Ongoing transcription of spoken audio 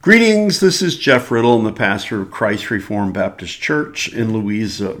Greetings, this is Jeff Riddle. I'm the pastor of Christ Reformed Baptist Church in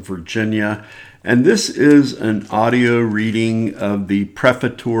Louisa, Virginia, and this is an audio reading of the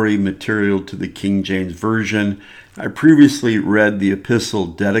prefatory material to the King James Version. I previously read the epistle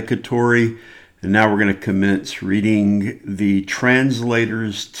dedicatory, and now we're going to commence reading the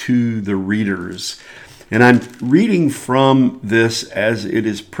Translators to the Readers. And I'm reading from this as it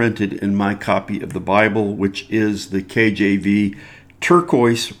is printed in my copy of the Bible, which is the KJV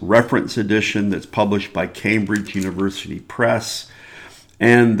turquoise reference edition that's published by Cambridge University Press.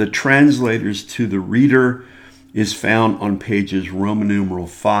 And the Translators to the Reader is found on pages Roman numeral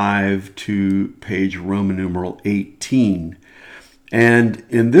 5 to page Roman numeral 18. And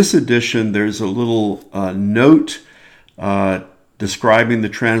in this edition, there's a little note describing the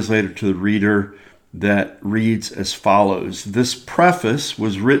Translator to the Reader that reads as follows. This preface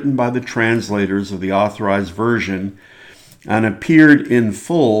was written by the translators of the Authorized Version and appeared in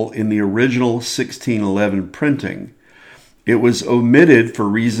full in the original 1611 printing. It was omitted for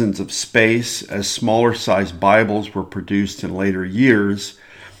reasons of space, as smaller-sized Bibles were produced in later years,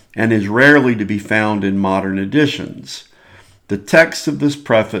 and is rarely to be found in modern editions. The text of this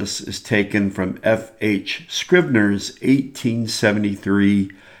preface is taken from F.H. Scribner's 1873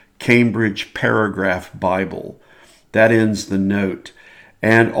 Cambridge Paragraph Bible. That ends the note.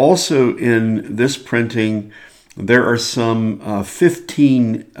 And also in this printing, there are some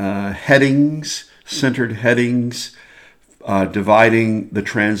 15 headings, centered headings, dividing the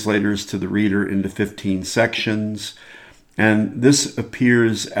Translators to the Reader into 15 sections. And this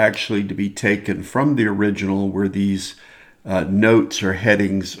appears actually to be taken from the original, where these notes or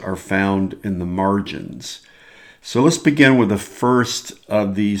headings are found in the margins. So let's begin with the first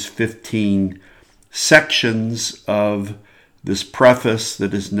of these 15 sections of this preface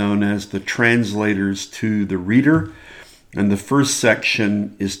that is known as the Translators to the Reader. And the first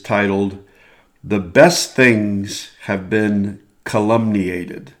section is titled, "The Best Things Have Been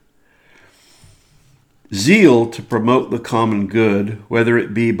Calumniated." Zeal to promote the common good, whether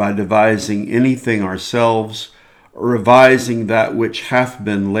it be by devising anything ourselves or revising that which hath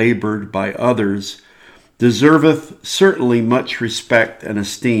been labored by others, deserveth certainly much respect and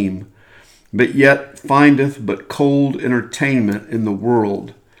esteem, but yet findeth but cold entertainment in the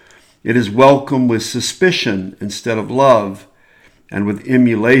world. It is welcome with suspicion instead of love, and with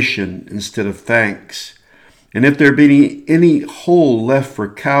emulation instead of thanks. And if there be any hole left for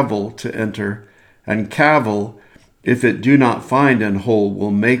cavil to enter, and cavil, if it do not find an hole,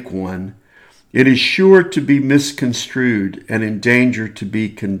 will make one, it is sure to be misconstrued and in danger to be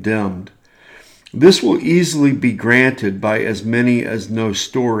condemned. This will easily be granted by as many as know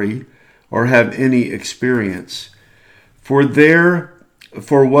story, or have any experience. For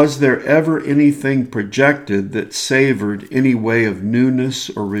was there ever anything projected that savored any way of newness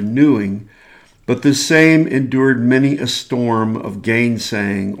or renewing, but the same endured many a storm of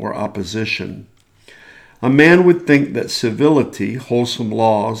gainsaying or opposition? A man would think that civility, wholesome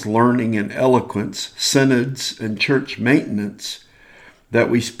laws, learning and eloquence, synods and church maintenance, that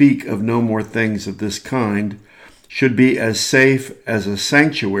we speak of no more things of this kind, should be as safe as a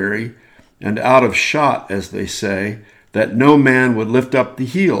sanctuary, and out of shot, as they say, that no man would lift up the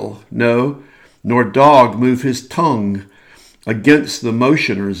heel, no, nor dog move his tongue against the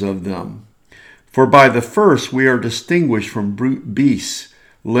motioners of them. For by the first we are distinguished from brute beasts,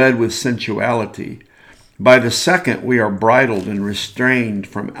 led with sensuality. By the second we are bridled and restrained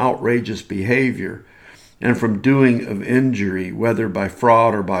from outrageous behavior, and from doing of injury, whether by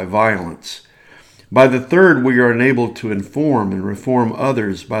fraud or by violence. By the third, we are enabled to inform and reform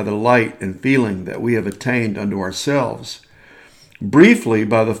others by the light and feeling that we have attained unto ourselves. Briefly,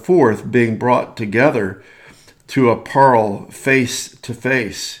 by the fourth, being brought together to a parle face to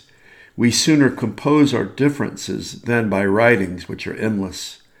face, we sooner compose our differences than by writings which are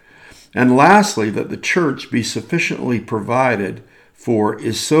endless. And lastly, that the church be sufficiently provided for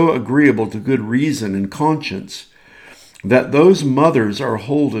is so agreeable to good reason and conscience, that those mothers are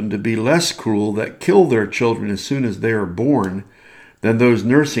holden to be less cruel that kill their children as soon as they are born, than those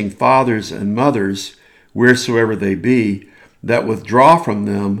nursing fathers and mothers, wheresoever they be, that withdraw from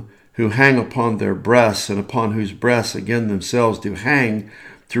them, who hang upon their breasts, and upon whose breasts again themselves do hang,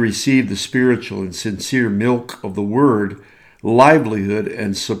 to receive the spiritual and sincere milk of the word, livelihood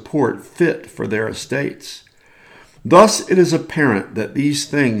and support fit for their estates. Thus it is apparent that these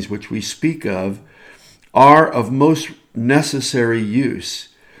things which we speak of are of most necessary use,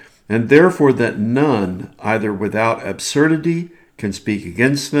 and therefore that none, either without absurdity, can speak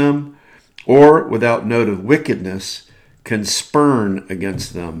against them, or without note of wickedness, can spurn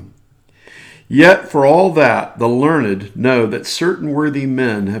against them. Yet for all that, the learned know that certain worthy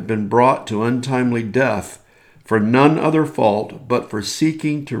men have been brought to untimely death for none other fault but for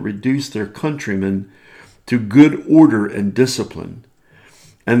seeking to reduce their countrymen to good order and discipline,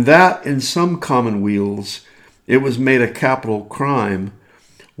 and that in some commonweals it was made a capital crime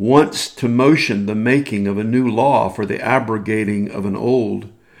once to motion the making of a new law for the abrogating of an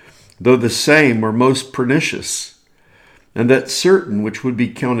old, though the same were most pernicious, and that certain which would be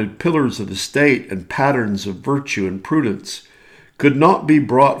counted pillars of the state and patterns of virtue and prudence could not be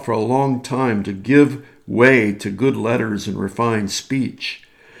brought for a long time to give way to good letters and refined speech,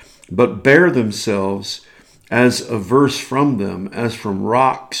 but bear themselves as averse from them as from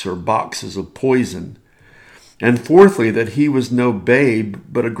rocks or boxes of poison. And fourthly, that he was no babe,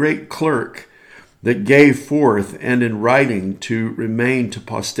 but a great clerk, that gave forth, and in writing to remain to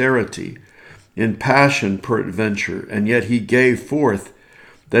posterity, in passion peradventure, and yet he gave forth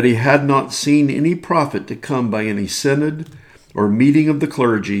that he had not seen any profit to come by any synod or meeting of the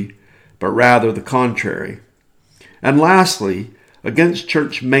clergy, but rather the contrary. And lastly, against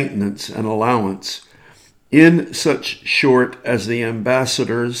church maintenance and allowance, in such short as the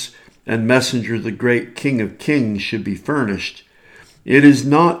ambassadors and messengers of the great King of Kings should be furnished, it is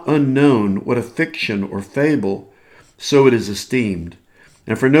not unknown what a fiction or fable, so it is esteemed,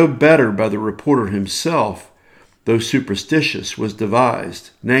 and for no better by the reporter himself, though superstitious, was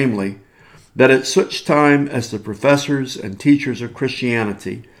devised, namely, that at such time as the professors and teachers of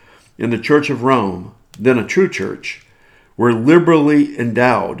Christianity in the Church of Rome, then a true church, were liberally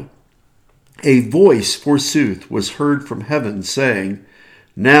endowed, a voice, forsooth, was heard from heaven, saying,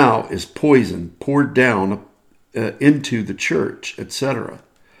 Now is poison poured down into the church, etc.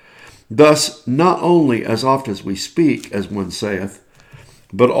 Thus, not only as oft as we speak, as one saith,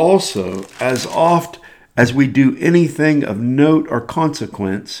 but also as oft as we do anything of note or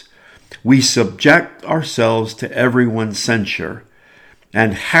consequence, we subject ourselves to everyone's censure.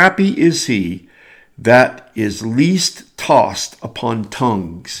 And happy is he that is least tossed upon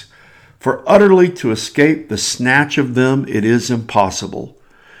tongues, for utterly to escape the snatch of them it is impossible.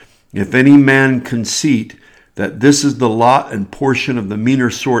 If any man conceit that this is the lot and portion of the meaner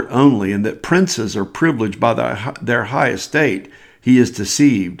sort only, and that princes are privileged by their high estate, he is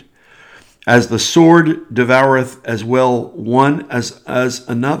deceived. As the sword devoureth as well one as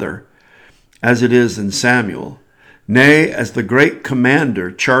another, as it is in Samuel. Nay, as the great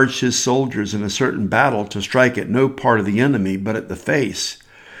commander charged his soldiers in a certain battle to strike at no part of the enemy, but at the face.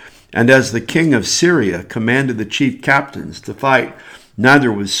 And as the king of Syria commanded the chief captains to fight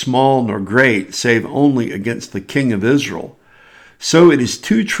neither with small nor great, save only against the king of Israel, so it is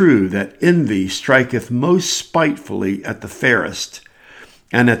too true that envy striketh most spitefully at the fairest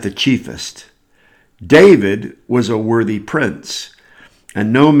and at the chiefest. David was a worthy prince,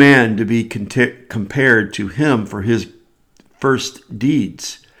 and no man to be compared to him for his first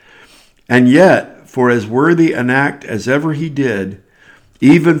deeds. And yet, for as worthy an act as ever he did,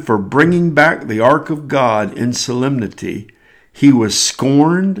 even for bringing back the ark of God in solemnity, he was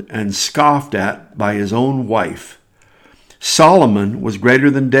scorned and scoffed at by his own wife. Solomon was greater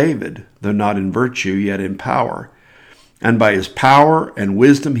than David, though not in virtue, yet in power. And by his power and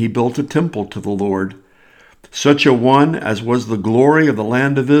wisdom he built a temple to the Lord, such a one as was the glory of the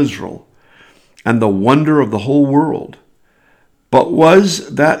land of Israel, and the wonder of the whole world. But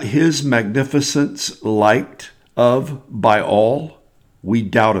was that his magnificence liked of by all? We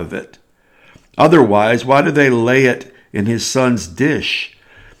doubt of it. Otherwise, why do they lay it in his son's dish,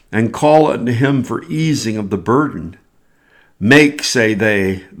 and call unto him for easing of the burden? Make, say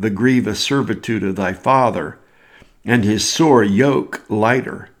they, the grievous servitude of thy father, and his sore yoke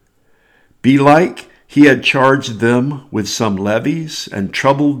lighter. Belike he had charged them with some levies, and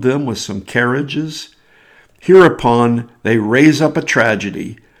troubled them with some carriages. Hereupon they raise up a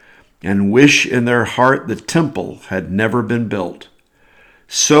tragedy, and wish in their heart the temple had never been built.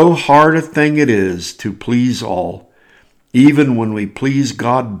 So hard a thing it is to please all, even when we please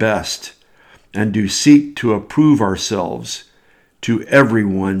God best, and do seek to approve ourselves to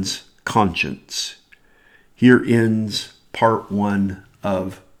everyone's conscience. Here ends part 1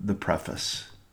 of the preface.